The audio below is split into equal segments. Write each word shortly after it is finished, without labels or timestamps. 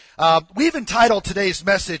We've entitled today's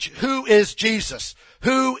message, Who is Jesus?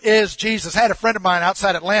 Who is Jesus? I had a friend of mine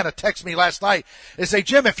outside Atlanta text me last night and say,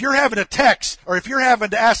 Jim, if you're having a text or if you're having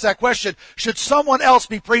to ask that question, should someone else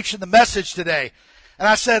be preaching the message today? And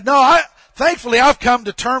I said, no, thankfully I've come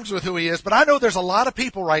to terms with who he is, but I know there's a lot of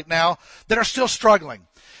people right now that are still struggling.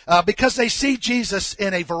 Because they see Jesus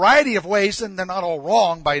in a variety of ways, and they're not all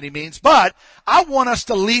wrong by any means, but I want us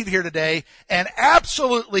to leave here today and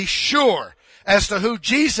absolutely sure as to who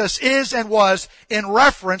Jesus is and was in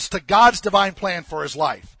reference to God's divine plan for his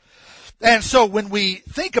life. And so when we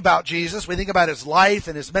think about Jesus, we think about his life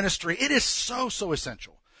and his ministry, it is so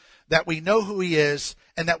essential that we know who he is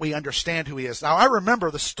and that we understand who he is. Now, I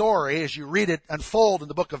remember the story as you read it unfold in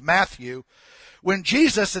the book of Matthew, when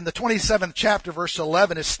Jesus in the 27th chapter, verse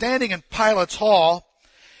 11, is standing in Pilate's hall,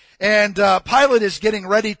 and Pilate is getting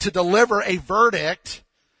ready to deliver a verdict.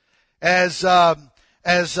 As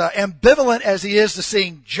ambivalent as he is to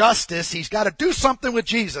seeing justice, he's got to do something with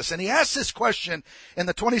Jesus. And he asks this question in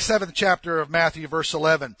the 27th chapter of Matthew, verse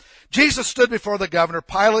 11. Jesus stood before the governor,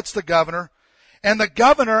 Pilate's the governor, and the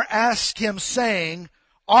governor asked him, saying,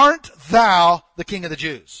 "Aren't thou the king of the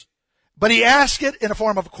Jews?" But he asked it in a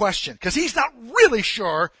form of a question, because he's not really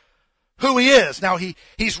sure who he is. Now,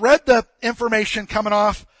 he's read the information coming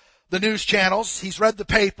off the news channels. He's read the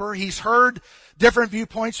paper. He's heard different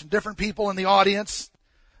viewpoints from different people in the audience.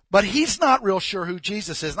 But he's not real sure who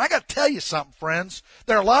Jesus is. And I got to tell you something, friends.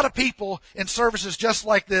 There are a lot of people in services just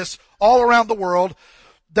like this all around the world.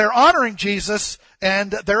 They're honoring Jesus,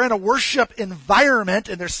 and they're in a worship environment,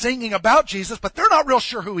 and they're singing about Jesus, but they're not real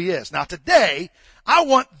sure who he is. Now, today, I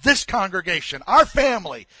want this congregation, our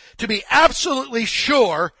family, to be absolutely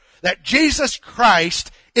sure that Jesus Christ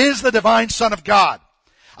is the divine Son of God.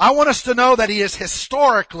 I want us to know that he is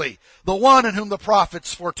historically the one in whom the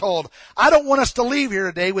prophets foretold. I don't want us to leave here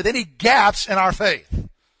today with any gaps in our faith.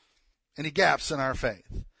 Any gaps in our faith.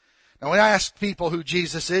 Now, when I ask people who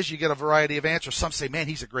Jesus is, you get a variety of answers. Some say, man,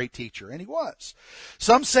 he's a great teacher, and he was.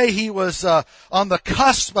 Some say he was on the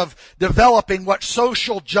cusp of developing what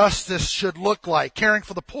social justice should look like, caring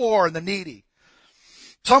for the poor and the needy.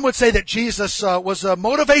 Some would say that Jesus was a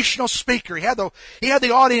motivational speaker. He had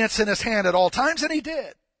the audience in his hand at all times, and he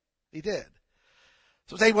did. He did.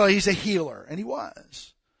 So say, well, he's a healer, and he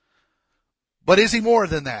was. But is he more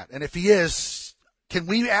than that? And if he is, can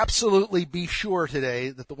we absolutely be sure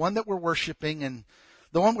today that the one that we're worshiping and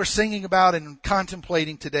the one we're singing about and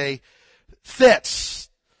contemplating today fits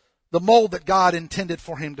the mold that God intended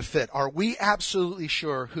for him to fit? Are we absolutely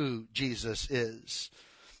sure who Jesus is?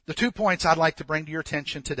 The 2 points I'd like to bring to your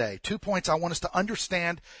attention today. 2 points I want us to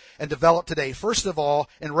understand and develop today. First of all,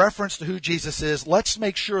 in reference to who Jesus is, let's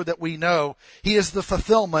make sure that we know he is the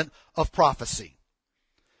fulfillment of prophecy.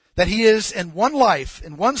 That he is in one life,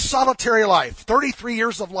 in one solitary life, 33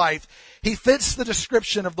 years of life, he fits the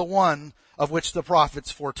description of the one of which the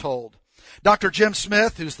prophets foretold. Dr. Jim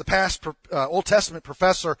Smith, who's the past Old Testament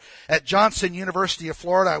professor at Johnson University of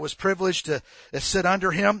Florida, I was privileged to sit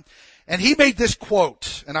under him, and he made this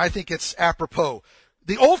quote, and I think it's apropos.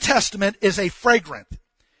 The Old Testament is fragrant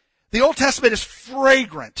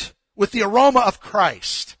with the aroma of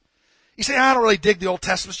Christ. You say, I don't really dig the Old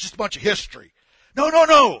Testament, it's just a bunch of history.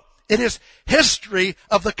 No. It is history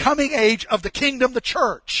of the coming age of the kingdom, the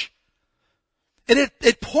church. And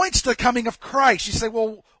it points to the coming of Christ. You say,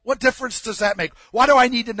 well, what difference does that make? Why do I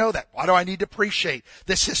need to know that? Why do I need to appreciate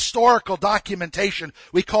this historical documentation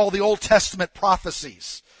we call the Old Testament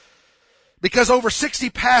prophecies? Because over 60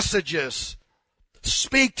 passages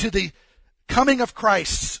speak to the coming of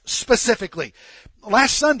Christ specifically.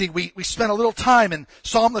 Last Sunday, we spent a little time in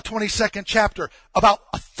Psalm the 22nd chapter. About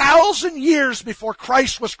 1,000 years before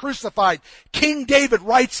Christ was crucified, King David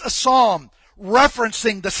writes a psalm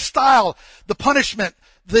referencing the style, the punishment,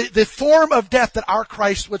 the form of death that our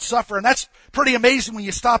Christ would suffer. And that's pretty amazing when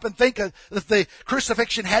you stop and think that the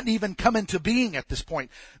crucifixion hadn't even come into being at this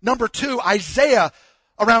point. Number 2, Isaiah,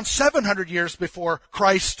 around 700 years before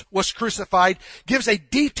Christ was crucified, gives a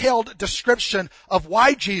detailed description of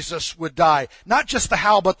why Jesus would die. Not just the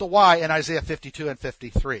how, but the why in Isaiah 52 and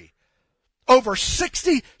 53. Over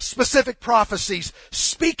 60 specific prophecies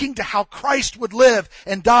speaking to how Christ would live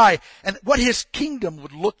and die and what his kingdom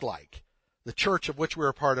would look like. The church of which we're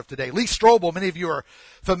a part of today. Lee Strobel, many of you are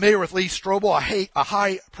familiar with Lee Strobel, a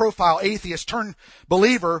high-profile atheist turned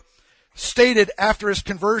believer, stated after his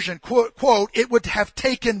conversion, quote, "It would have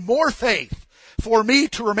taken more faith for me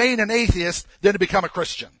to remain an atheist than to become a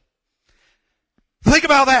Christian." Think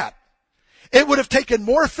about that. It would have taken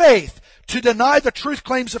more faith to deny the truth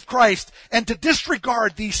claims of Christ and to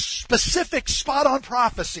disregard these specific spot-on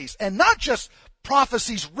prophecies, and not just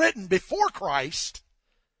prophecies written before Christ,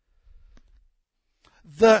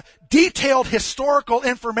 the detailed historical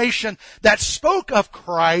information that spoke of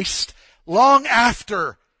Christ long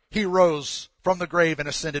after he rose from the grave and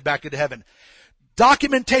ascended back into heaven.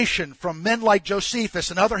 Documentation from men like Josephus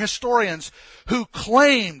and other historians who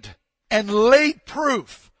claimed and laid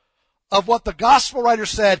proof of what the gospel writer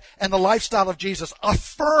said, and the lifestyle of Jesus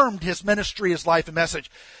affirmed his ministry, his life, and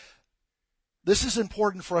message. This is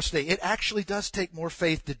important for us today. It actually does take more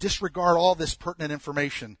faith to disregard all this pertinent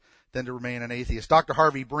information than to remain an atheist. Dr.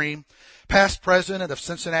 Harvey Bream, past president of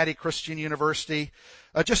Cincinnati Christian University,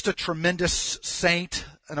 just a tremendous saint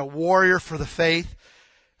and a warrior for the faith,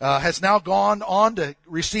 has now gone on to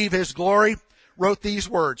receive his glory, wrote these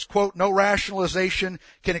words, quote, "No rationalization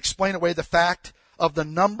can explain away the fact of the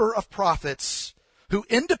number of prophets who,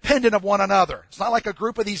 independent of one another," it's not like a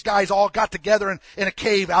group of these guys all got together in a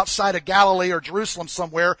cave outside of Galilee or Jerusalem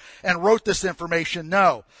somewhere and wrote this information.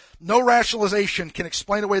 No rationalization can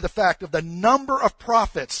explain away the fact of the number of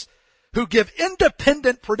prophets who give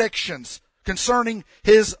independent predictions concerning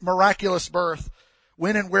his miraculous birth,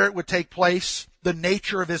 when and where it would take place, the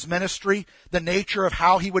nature of his ministry, the nature of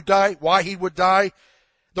how he would die, why he would die,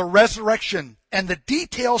 the resurrection, and the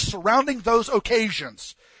details surrounding those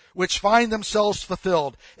occasions, which find themselves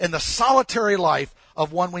fulfilled in the solitary life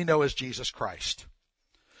of one we know as Jesus Christ.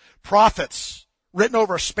 Prophets, written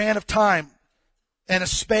over a span of time and a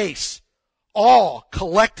space, all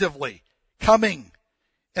collectively coming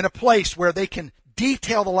in a place where they can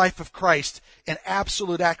detail the life of Christ in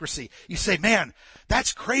absolute accuracy. You say, man,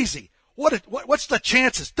 that's crazy. What's the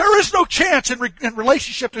chances? There is no chance in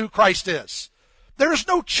relationship to who Christ is. There is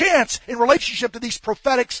no chance in relationship to these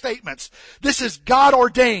prophetic statements. This is God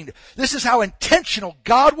ordained. This is how intentional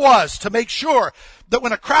God was to make sure that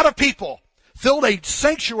when a crowd of people filled a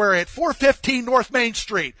sanctuary at 415 North Main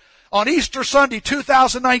Street on Easter Sunday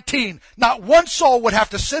 2019, not one soul would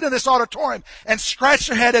have to sit in this auditorium and scratch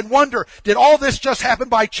their head and wonder, did all this just happen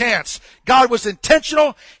by chance? God was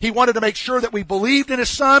intentional. He wanted to make sure that we believed in His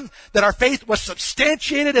Son, that our faith was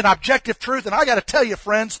substantiated in objective truth. And I got to tell you,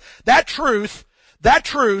 friends, that truth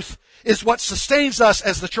is what sustains us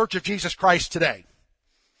as the Church of Jesus Christ today.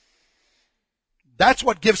 That's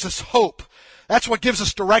what gives us hope. That's what gives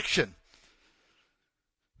us direction.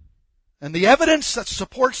 And the evidence that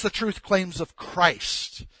supports the truth claims of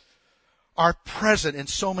Christ are present in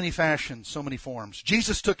so many fashions, so many forms.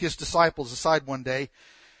 Jesus took His disciples aside one day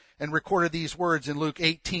and recorded these words in Luke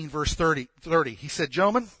 18, verse 30. He said,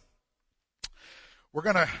 "Gentlemen, we're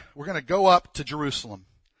gonna go up to Jerusalem.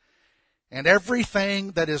 And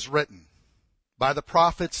everything that is written by the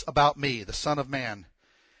prophets about me, the Son of Man,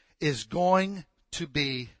 is going to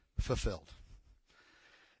be fulfilled."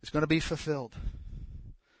 It's going to be fulfilled.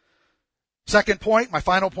 Second point, my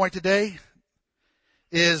final point today,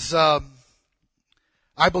 is I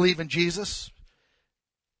believe in Jesus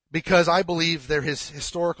because I believe there is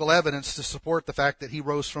historical evidence to support the fact that He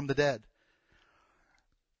rose from the dead.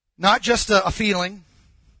 Not just a feeling,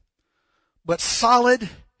 but solid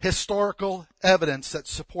historical evidence that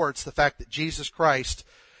supports the fact that Jesus Christ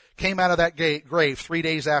came out of that grave 3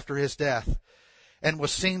 days after His death and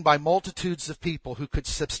was seen by multitudes of people who could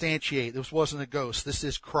substantiate this wasn't a ghost. This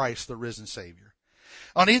is Christ, the risen Savior.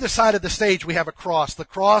 On either side of the stage, we have a cross. The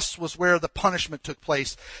cross was where the punishment took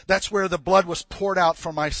place. That's where the blood was poured out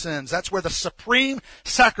for my sins. That's where the supreme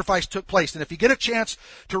sacrifice took place. And if you get a chance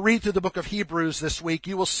to read through the book of Hebrews this week,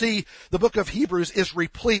 you will see the book of Hebrews is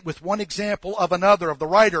replete with one example of another of the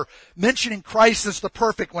writer mentioning Christ as the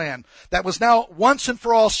perfect Lamb that was now once and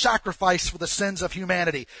for all sacrificed for the sins of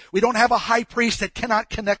humanity. We don't have a high priest that cannot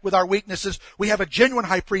connect with our weaknesses. We have a genuine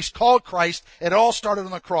high priest called Christ, and it all started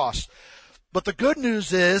on the cross. But the good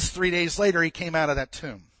news is, 3 days later, He came out of that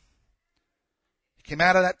tomb. He came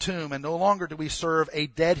out of that tomb, and no longer do we serve a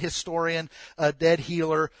dead historian, a dead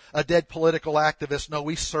healer, a dead political activist. No,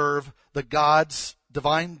 we serve the God's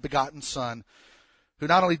divine begotten Son, who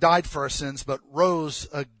not only died for our sins, but rose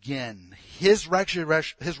again. His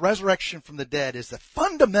resurrection from the dead is the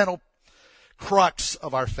fundamental crux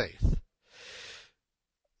of our faith.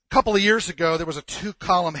 A couple of years ago, there was a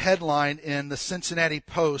 2-column headline in the Cincinnati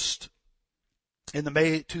Post in the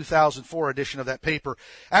May 2004 edition of that paper.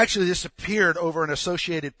 Actually, this appeared over an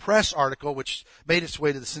Associated Press article, which made its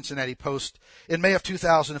way to the Cincinnati Post in May of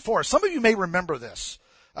 2004. Some of you may remember this.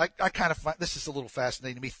 I kind of find this is a little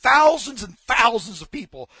fascinating to me. Thousands and thousands of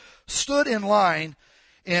people stood in line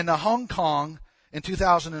in Hong Kong in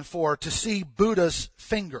 2004 to see Buddha's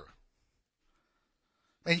finger.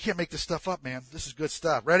 Man, you can't make this stuff up, man. This is good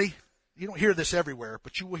stuff. Ready? You don't hear this everywhere,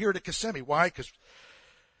 but you will hear it at Kissimmee. Why?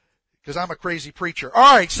 Because I'm a crazy preacher.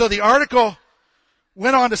 All right, so the article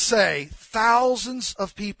Went on to say, thousands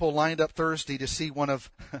of people lined up Thursday to see one of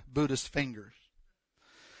Buddha's fingers.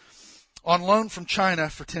 On loan from China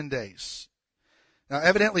for 10 days. Now,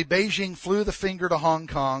 evidently, Beijing flew the finger to Hong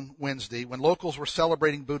Kong Wednesday when locals were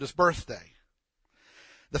celebrating Buddha's birthday.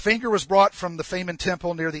 The finger was brought from the Famen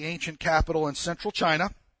Temple near the ancient capital in central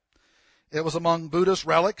China. It was among Buddha's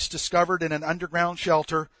relics discovered in an underground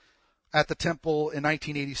shelter at the temple in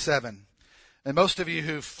 1987. And most of you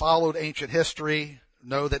who've followed ancient history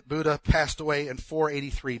know that Buddha passed away in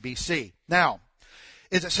 483 BC. Now,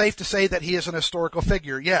 is it safe to say that he is an historical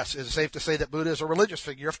figure? Yes. Is it safe to say that Buddha is a religious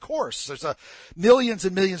figure? Of course. There's millions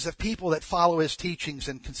and millions of people that follow his teachings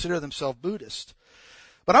and consider themselves Buddhist.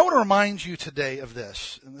 But I want to remind you today of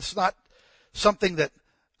this. And this is not something that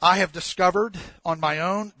I have discovered on my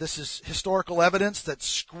own. This is historical evidence that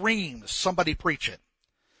screams, somebody preach it.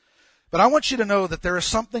 But I want you to know that there is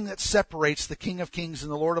something that separates the King of Kings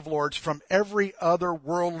and the Lord of Lords from every other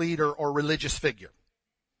world leader or religious figure.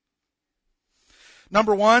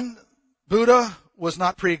 Number one, Buddha was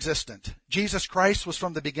not pre-existent. Jesus Christ was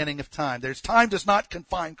from the beginning of time. Time does not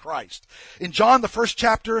confine Christ. In John, the first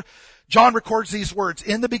chapter, John records these words.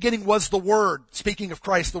 In the beginning was the Word. Speaking of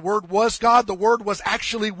Christ, the Word was God. The Word was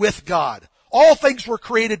actually with God. All things were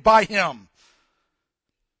created by Him.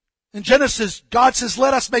 In Genesis, God says,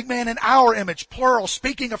 let us make man in our image, plural,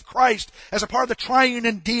 speaking of Christ as a part of the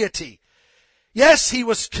triune deity. Yes, he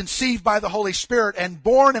was conceived by the Holy Spirit and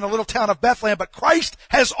born in a little town of Bethlehem, but Christ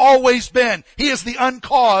has always been. He is the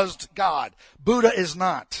uncaused God. Buddha is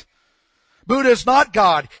not. Buddha is not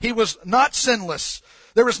God. He was not sinless.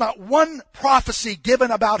 There was not one prophecy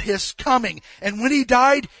given about his coming. And when he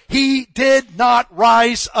died, he did not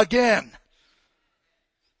rise again.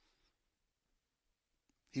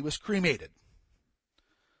 He was cremated.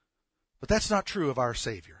 But that's not true of our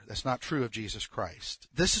Savior. That's not true of Jesus Christ.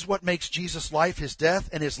 This is what makes Jesus' life, his death,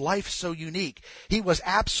 and his life so unique. He was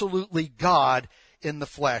absolutely God in the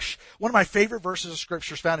flesh. One of my favorite verses of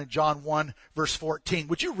Scripture is found in John 1, verse 14.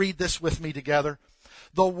 Would you read this with me together?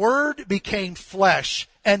 The Word became flesh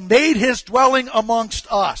and made his dwelling amongst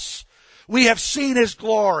us. We have seen his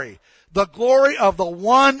glory, the glory of the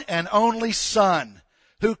one and only Son,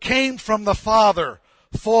 who came from the Father,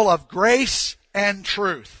 full of grace and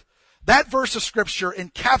truth. That verse of Scripture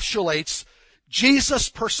encapsulates Jesus'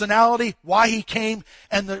 personality, why he came,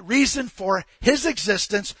 and the reason for his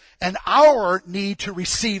existence and our need to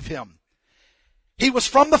receive him. He was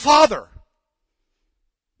from the Father.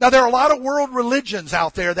 Now, there are a lot of world religions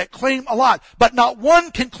out there that claim a lot, but not one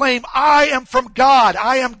can claim, I am from God.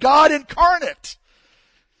 I am God incarnate.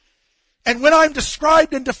 And when I'm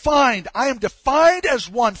described and defined, I am defined as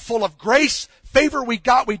one full of grace, favor we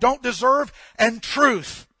don't deserve, and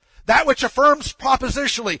truth. That which affirms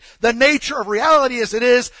propositionally the nature of reality as it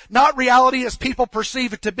is, not reality as people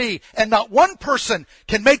perceive it to be. And not one person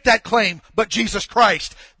can make that claim but Jesus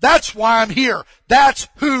Christ. That's why I'm here. That's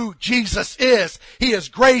who Jesus is. He is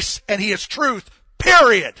grace and he is truth,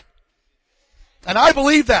 period. And I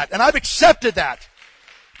believe that, and I've accepted that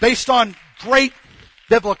based on great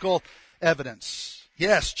biblical evidence.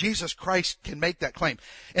 Yes, Jesus Christ can make that claim.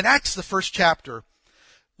 In Acts, the first chapter,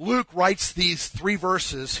 Luke writes these 3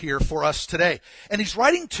 verses here for us today. And he's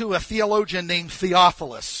writing to a theologian named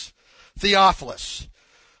Theophilus. Theophilus.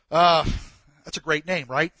 That's a great name,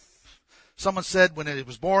 right? Someone said when he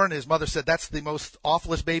was born, his mother said, that's the most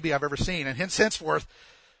awfulest baby I've ever seen. And henceforth,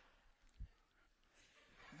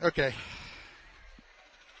 okay.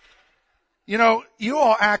 You know, you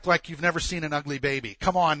all act like you've never seen an ugly baby.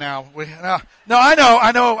 Come on now. No, I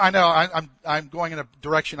know. I'm going in a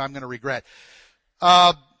direction I'm going to regret.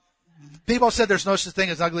 People said there's no such thing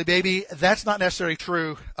as an ugly baby. That's not necessarily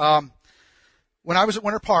true. When I was at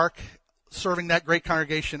Winter Park serving that great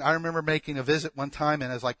congregation, I remember making a visit one time,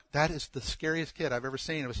 and I was like, that is the scariest kid I've ever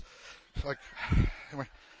seen. It was like,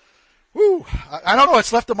 whoo. I don't know.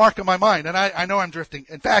 It's left a mark on my mind, and I know I'm drifting.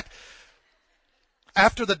 In fact,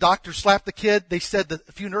 after the doctor slapped the kid, they said that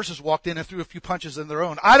a few nurses walked in and threw a few punches in their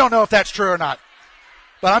own. I don't know if that's true or not.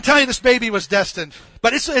 But I'm telling you, this baby was destined.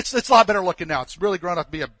 But it's a lot better looking now. It's really grown up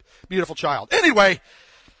to be a beautiful child. Anyway,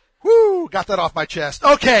 got that off my chest.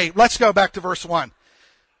 Okay, let's go back to verse 1.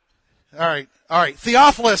 All right.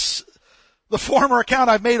 Theophilus, the former account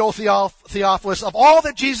I've made, O Theophilus, of all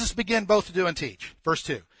that Jesus began both to do and teach. Verse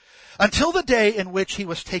 2. Until the day in which he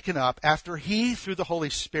was taken up, after he, through the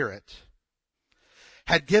Holy Spirit,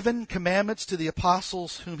 had given commandments to the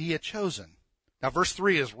apostles whom he had chosen. Now, verse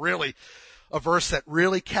 3 is really a verse that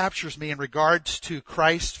really captures me in regards to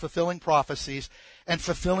Christ fulfilling prophecies and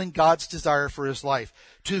fulfilling God's desire for his life,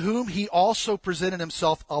 to whom he also presented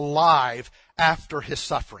himself alive after his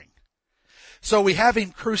suffering. So we have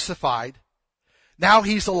him crucified. Now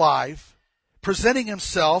he's alive, presenting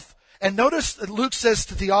himself. And notice that Luke says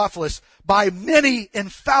to Theophilus, by many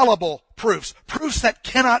infallible proofs, proofs that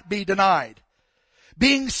cannot be denied,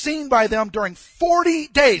 being seen by them during 40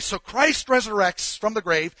 days. So Christ resurrects from the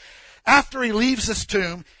grave. After he leaves his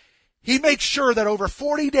tomb, he makes sure that over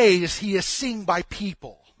 40 days he is seen by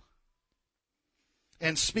people.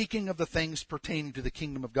 And speaking of the things pertaining to the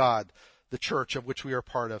kingdom of God, the church of which we are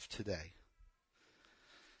part of today.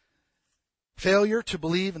 Failure to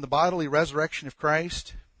believe in the bodily resurrection of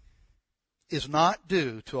Christ is not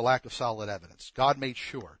due to a lack of solid evidence. God made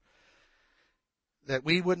sure that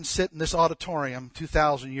we wouldn't sit in this auditorium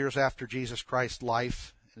 2,000 years after Jesus Christ's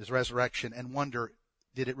life and his resurrection and wonder,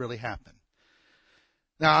 did it really happen?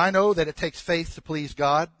 Now, I know that it takes faith to please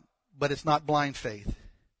God, but it's not blind faith.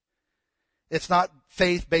 It's not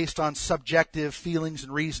faith based on subjective feelings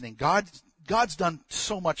and reasoning. God's done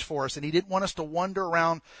so much for us, and he didn't want us to wander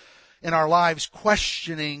around in our lives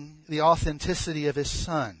questioning the authenticity of his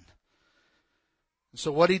Son.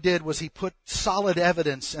 So what he did was he put solid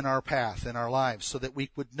evidence in our path, in our lives, so that we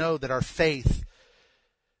would know that our faith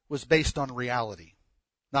was based on reality,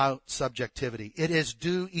 not subjectivity. It is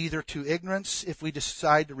due either to ignorance if we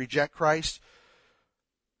decide to reject Christ,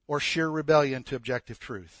 or sheer rebellion to objective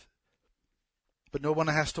truth. But no one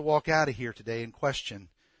has to walk out of here today and question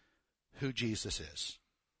who Jesus is.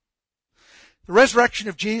 The resurrection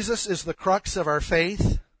of Jesus is the crux of our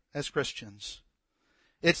faith as Christians.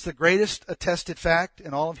 It's the greatest attested fact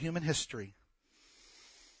in all of human history.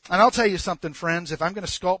 And I'll tell you something, friends. If I'm going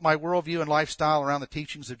to sculpt my worldview and lifestyle around the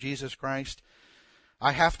teachings of Jesus Christ,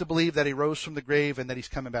 I have to believe that he rose from the grave and that he's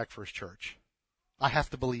coming back for his church. I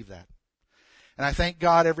have to believe that. And I thank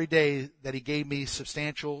God every day that he gave me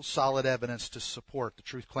substantial, solid evidence to support the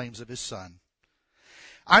truth claims of his Son.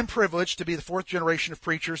 I'm privileged to be the fourth generation of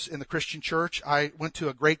preachers in the Christian church. I went to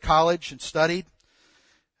a great college and studied.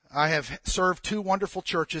 I have served two wonderful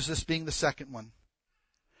churches, this being the second one.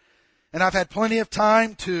 And I've had plenty of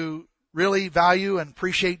time to really value and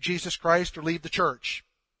appreciate Jesus Christ or leave the church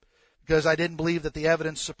because I didn't believe that the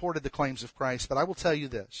evidence supported the claims of Christ. But I will tell you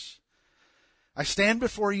this. I stand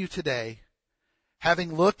before you today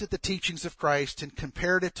having looked at the teachings of Christ and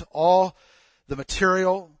compared it to all the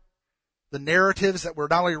material, the narratives that were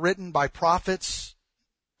not only written by prophets,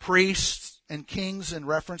 priests, and kings in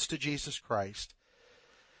reference to Jesus Christ.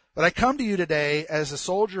 But I come to you today as a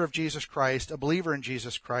soldier of Jesus Christ, a believer in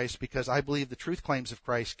Jesus Christ, because I believe the truth claims of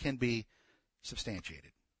Christ can be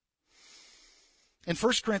substantiated. In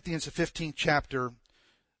 1 Corinthians, the 15th chapter,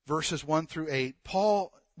 verses 1 through 8,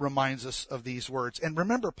 Paul reminds us of these words. And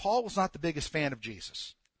remember, Paul was not the biggest fan of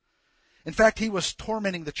Jesus. In fact, he was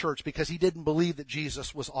tormenting the church because he didn't believe that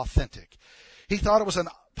Jesus was authentic. He thought it was a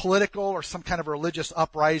political or some kind of religious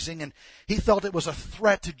uprising, and he felt it was a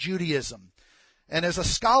threat to Judaism. And as a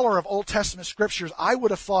scholar of Old Testament scriptures, I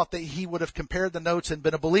would have thought that he would have compared the notes and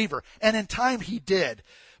been a believer. And in time he did.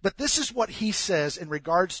 But this is what he says in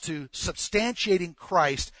regards to substantiating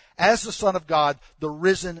Christ as the Son of God, the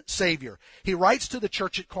risen Savior. He writes to the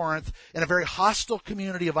church at Corinth in a very hostile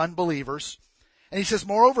community of unbelievers. And he says,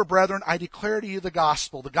 "Moreover, brethren, I declare to you the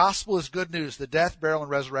gospel." The gospel is good news, the death, burial,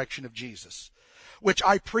 and resurrection of Jesus, which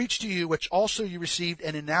I preached to you, which also you received,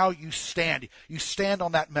 and now you stand. You stand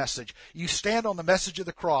on that message. You stand on the message of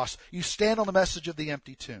the cross. You stand on the message of the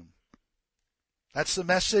empty tomb. That's the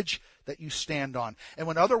message that you stand on. And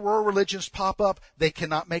when other world religions pop up, they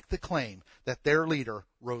cannot make the claim that their leader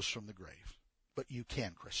rose from the grave. But you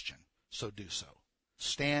can, Christian, so do so.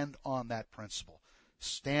 Stand on that principle.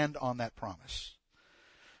 Stand on that promise,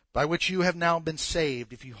 by which you have now been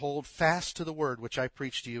saved, if you hold fast to the word which I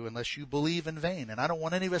preached to you, unless you believe in vain. And I don't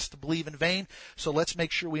want any of us to believe in vain, so let's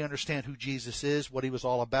make sure we understand who Jesus is, what he was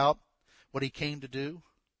all about, what he came to do.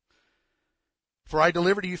 "For I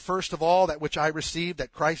delivered to you first of all that which I received,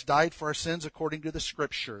 that Christ died for our sins according to the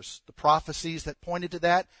Scriptures." The prophecies that pointed to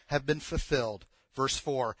that have been fulfilled. Verse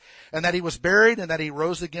 4, "And that he was buried, and that he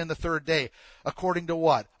rose again the third day." According to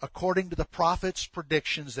what? According to the prophets'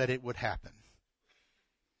 predictions that it would happen.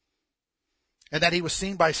 "And that he was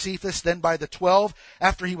seen by Cephas, then by the 12,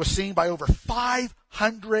 after he was seen by over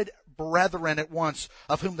 500 brethren at once,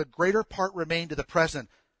 of whom the greater part remain to the present.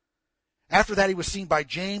 After that he was seen by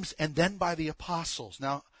James, and then by the apostles."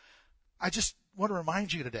 Now, I just want to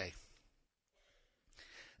remind you today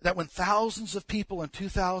that when thousands of people in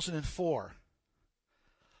 2004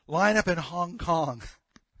 line up in Hong Kong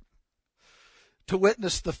to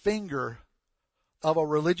witness the finger of a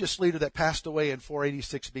religious leader that passed away in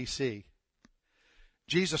 486 BC,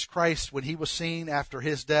 Jesus Christ, when he was seen after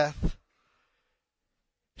his death,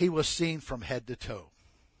 he was seen from head to toe.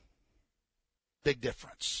 Big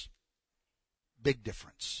difference. Big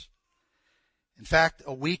difference. In fact,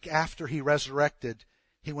 a week after he resurrected,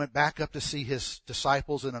 he went back up to see his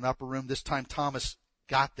disciples in an upper room. This time Thomas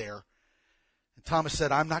got there. And Thomas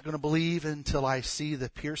said, I'm not going to believe until I see the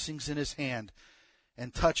piercings in his hand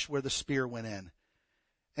and touch where the spear went in.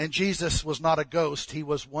 And Jesus was not a ghost. He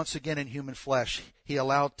was once again in human flesh. He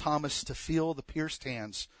allowed Thomas to feel the pierced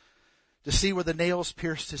hands, to see where the nails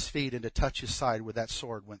pierced his feet, and to touch his side where that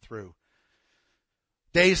sword went through.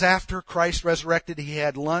 Days after Christ resurrected, he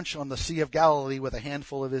had lunch on the Sea of Galilee with a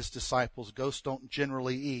handful of his disciples. Ghosts don't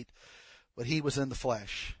generally eat, but he was in the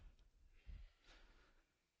flesh.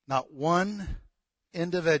 Not one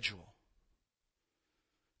individual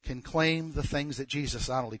can claim the things that Jesus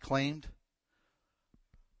not only claimed,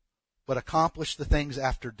 but accomplish the things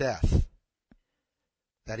after death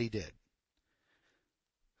that he did.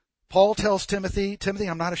 Paul tells Timothy,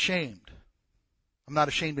 I'm not ashamed. I'm not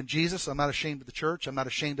ashamed in Jesus. I'm not ashamed of the church. I'm not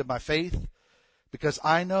ashamed of my faith, because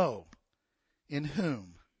I know in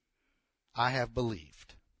whom I have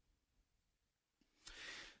believed.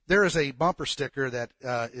 There is a bumper sticker that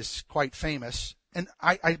is quite famous, and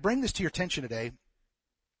I bring this to your attention today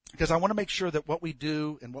because I want to make sure that what we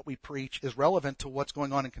do and what we preach is relevant to what's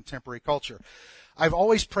going on in contemporary culture. I've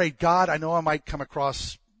always prayed, God, I know I might come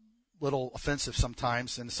across a little offensive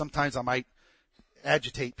sometimes, and sometimes I might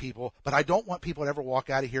agitate people, but I don't want people to ever walk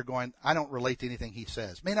out of here going, I don't relate to anything he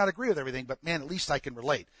says. May not agree with everything, but man, at least I can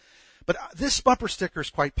relate. But this bumper sticker is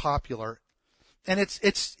quite popular, and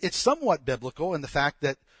it's somewhat biblical in the fact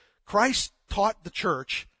that Christ taught the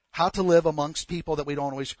church how to live amongst people that we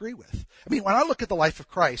don't always agree with. I mean, when I look at the life of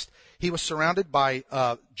Christ, he was surrounded by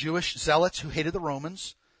Jewish zealots who hated the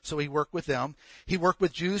Romans, so he worked with them. He worked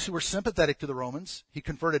with Jews who were sympathetic to the Romans. He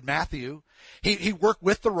converted Matthew. He worked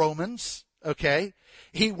with the Romans, okay?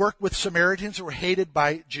 He worked with Samaritans who were hated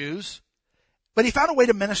by Jews. But he found a way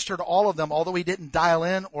to minister to all of them, although he didn't dial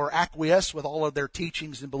in or acquiesce with all of their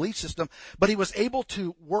teachings and belief system. But he was able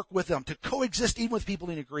to work with them, to coexist even with people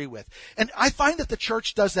he didn't agree with. And I find that the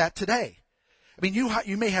church does that today. I mean,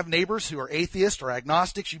 you may have neighbors who are atheists or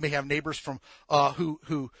agnostics. You may have neighbors from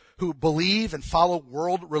who believe and follow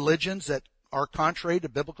world religions that are contrary to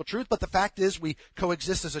biblical truth. But the fact is, we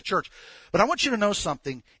coexist as a church. But I want you to know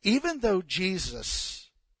something. Even though Jesus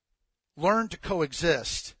learned to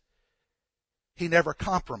coexist, he never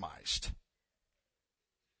compromised.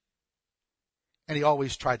 And he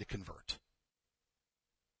always tried to convert.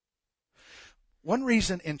 One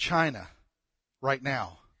reason in China right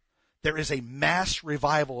now there is a mass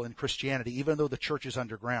revival in Christianity, even though the church is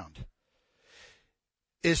underground,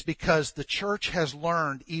 is because the church has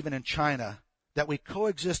learned, even in China, that we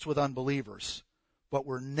coexist with unbelievers, but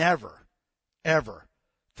we're never, ever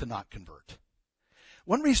to not convert.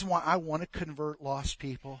 One reason why I want to convert lost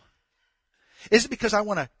people is it because I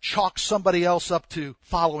want to chalk somebody else up to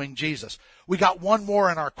following Jesus. We got one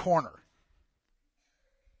more in our corner.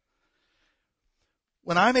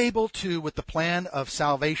 When I'm able to, with the plan of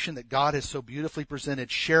salvation that God has so beautifully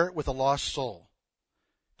presented, share it with a lost soul,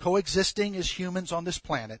 coexisting as humans on this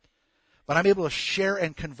planet, but I'm able to share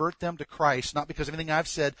and convert them to Christ, not because of anything I've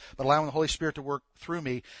said, but allowing the Holy Spirit to work through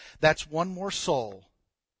me, that's one more soul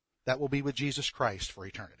that will be with Jesus Christ for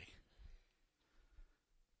eternity.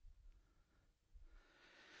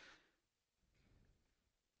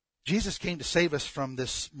 Jesus came to save us from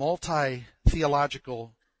this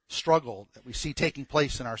multi-theological struggle that we see taking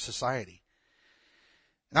place in our society.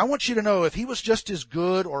 And I want you to know, if he was just as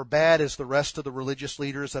good or bad as the rest of the religious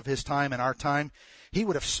leaders of his time and our time, he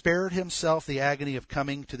would have spared himself the agony of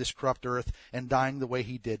coming to this corrupt earth and dying the way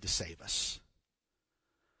he did to save us.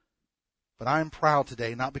 But I am proud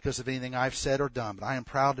today, not because of anything I've said or done, but I am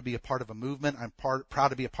proud to be a part of a movement. I'm proud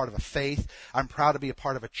to be a part of a faith. I'm proud to be a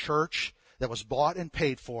part of a church that was bought and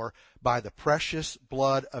paid for by the precious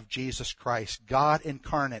blood of Jesus Christ, God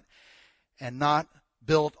incarnate, and not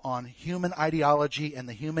built on human ideology and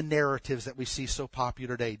the human narratives that we see so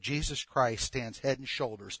popular today. Jesus Christ stands head and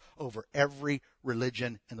shoulders over every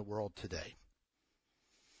religion in the world today.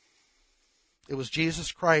 It was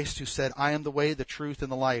Jesus Christ who said, I am the way, the truth,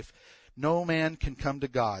 and the life. No man can come to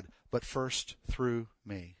God but first through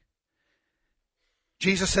me.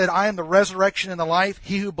 Jesus said, I am the resurrection and the life.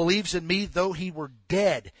 He who believes in me, though he were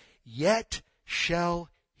dead, yet shall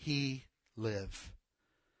he live.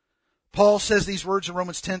 Paul says these words in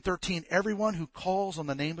Romans 10:13, everyone who calls on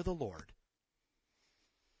the name of the Lord,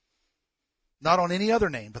 not on any other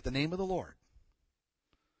name, but the name of the Lord,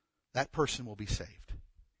 that person will be saved.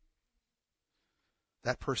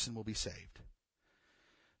 That person will be saved.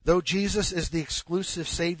 Though Jesus is the exclusive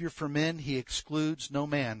Savior for men, he excludes no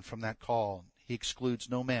man from that call. He excludes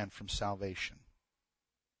no man from salvation.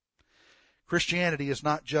 Christianity is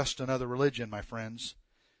not just another religion, my friends.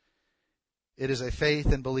 It is a faith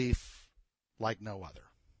and belief like no other.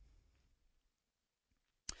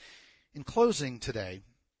 In closing today,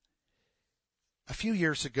 a few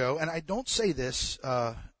years ago, and I don't say this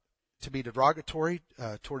to be derogatory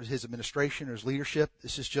toward his administration or his leadership.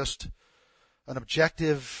 This is just an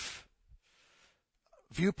objective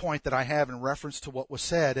viewpoint that I have in reference to what was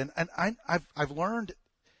said. And I've learned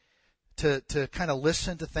to kind of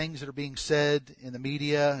listen to things that are being said in the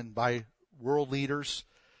media and by world leaders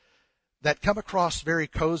that come across very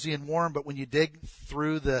cozy and warm, but when you dig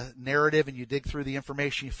through the narrative and you dig through the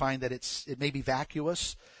information, you find that it may be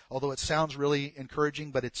vacuous, although it sounds really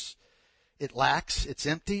encouraging, but it lacks, it's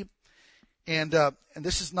empty. And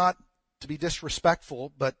this is not to be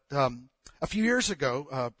disrespectful, but a few years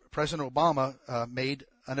ago, President Obama made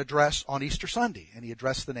an address on Easter Sunday, and he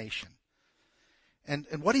addressed the nation. And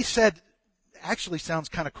what he said actually sounds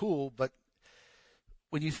kind of cool, but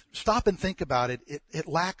when you stop and think about it, it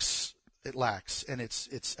lacks. It lacks, and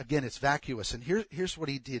it's vacuous. And here's what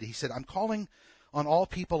he did. He said, "I'm calling on all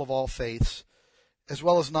people of all faiths, as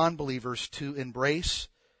well as non-believers, to embrace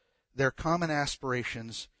their common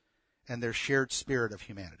aspirations and their shared spirit of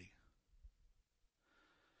humanity."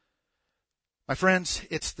 My friends,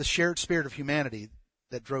 it's the shared spirit of humanity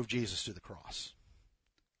that drove Jesus to the cross.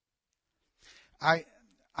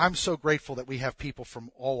 I'm so grateful that we have people from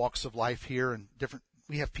all walks of life here and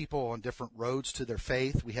we have people on different roads to their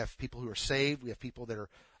faith. We have people who are saved. We have people that are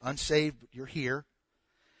unsaved. You're here.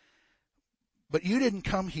 But you didn't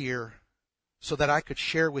come here so that I could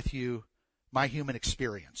share with you my human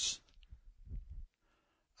experience.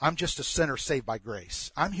 I'm just a sinner saved by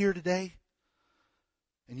grace. I'm here today,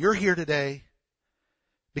 and you're here today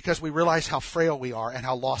because we realize how frail we are and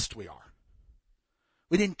how lost we are.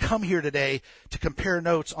 We didn't come here today to compare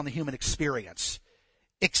notes on the human experience,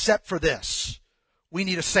 except for this. We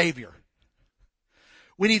need a Savior.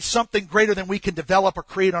 We need something greater than we can develop or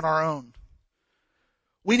create on our own.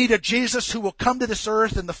 We need a Jesus who will come to this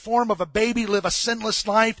earth in the form of a baby, live a sinless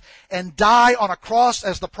life, and die on a cross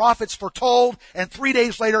as the prophets foretold, and 3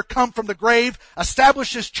 days later come from the grave,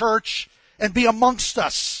 establish His church, and be amongst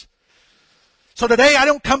us. So today I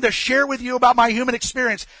don't come to share with you about my human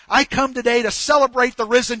experience. I come today to celebrate the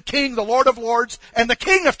risen King, the Lord of Lords, and the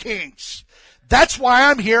King of Kings. That's why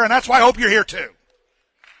I'm here, and that's why I hope you're here too.